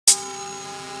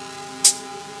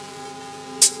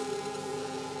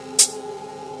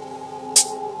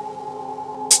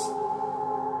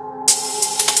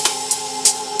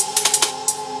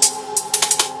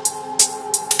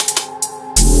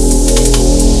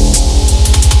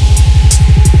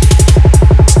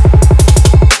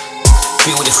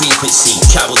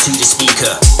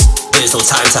speaker. There's no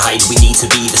time to hide, we need to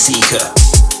be the seeker.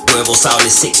 Verbal sound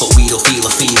is sick, but we don't feel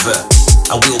a fever.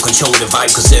 And we'll control the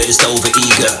vibe, cause they're just over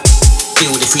eager.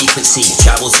 Feel the frequency,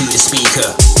 travel to the speaker.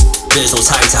 There's no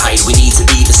time to hide, we need to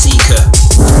be the seeker.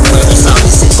 Verbal sound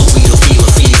is sick, but we don't feel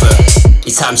a fever.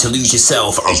 It's time to lose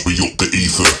yourself as we up the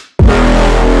ether.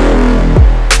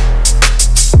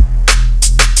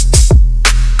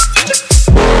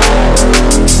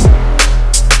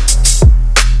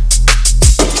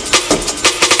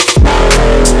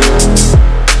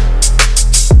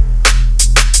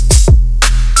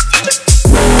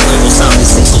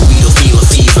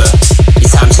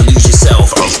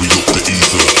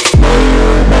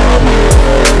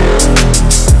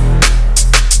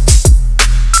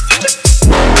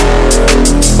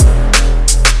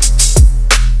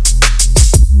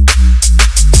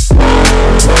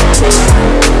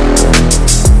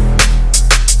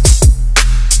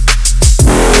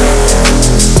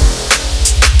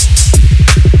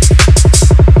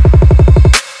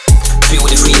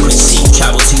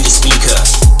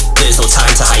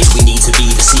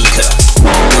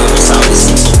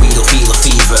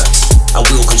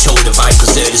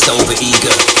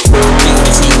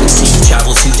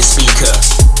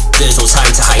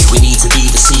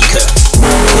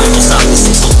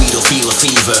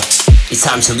 It's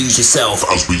time to lose yourself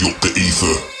as we up the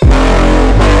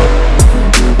ether.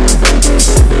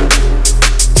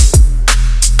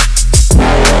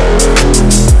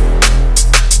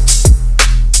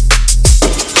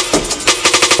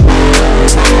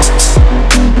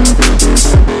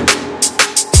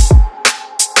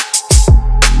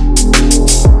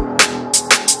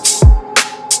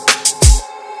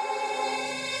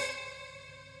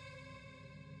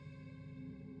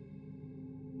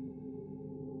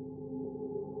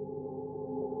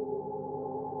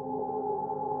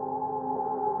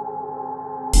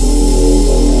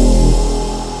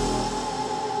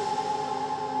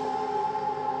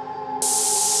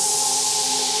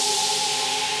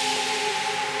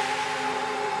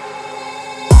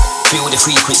 Feel the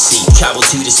frequency, travel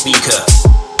to the speaker.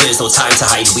 There's no time to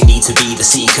hide, we need to be the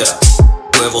seeker.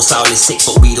 Verbal sound is sick,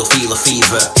 but we don't feel a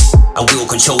fever. And we'll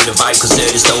control the vibe, cause they're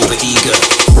just over eager.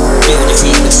 Feel the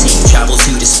frequency, travel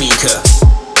to the speaker.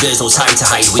 There's no time to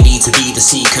hide, we need to be the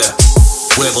seeker.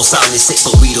 Verbal sound is sick,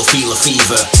 but we don't feel a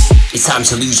fever. It's time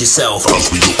to lose yourself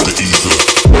as we up the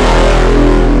ether.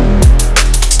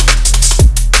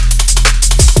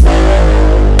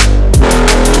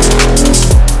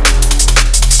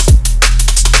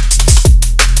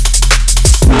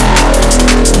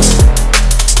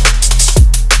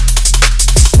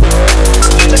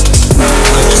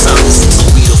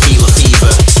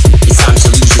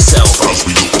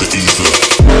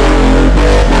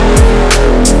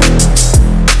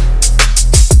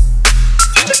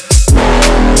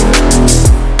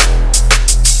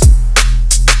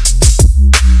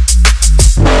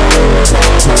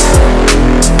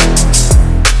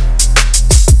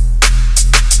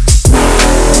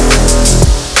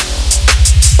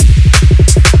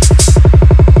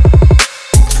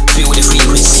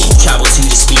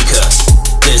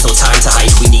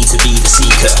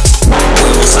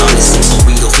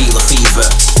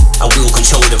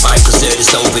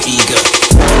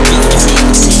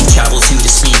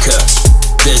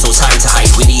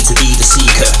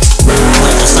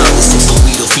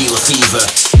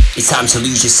 It's time to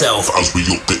lose yourself as we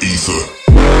up the ether.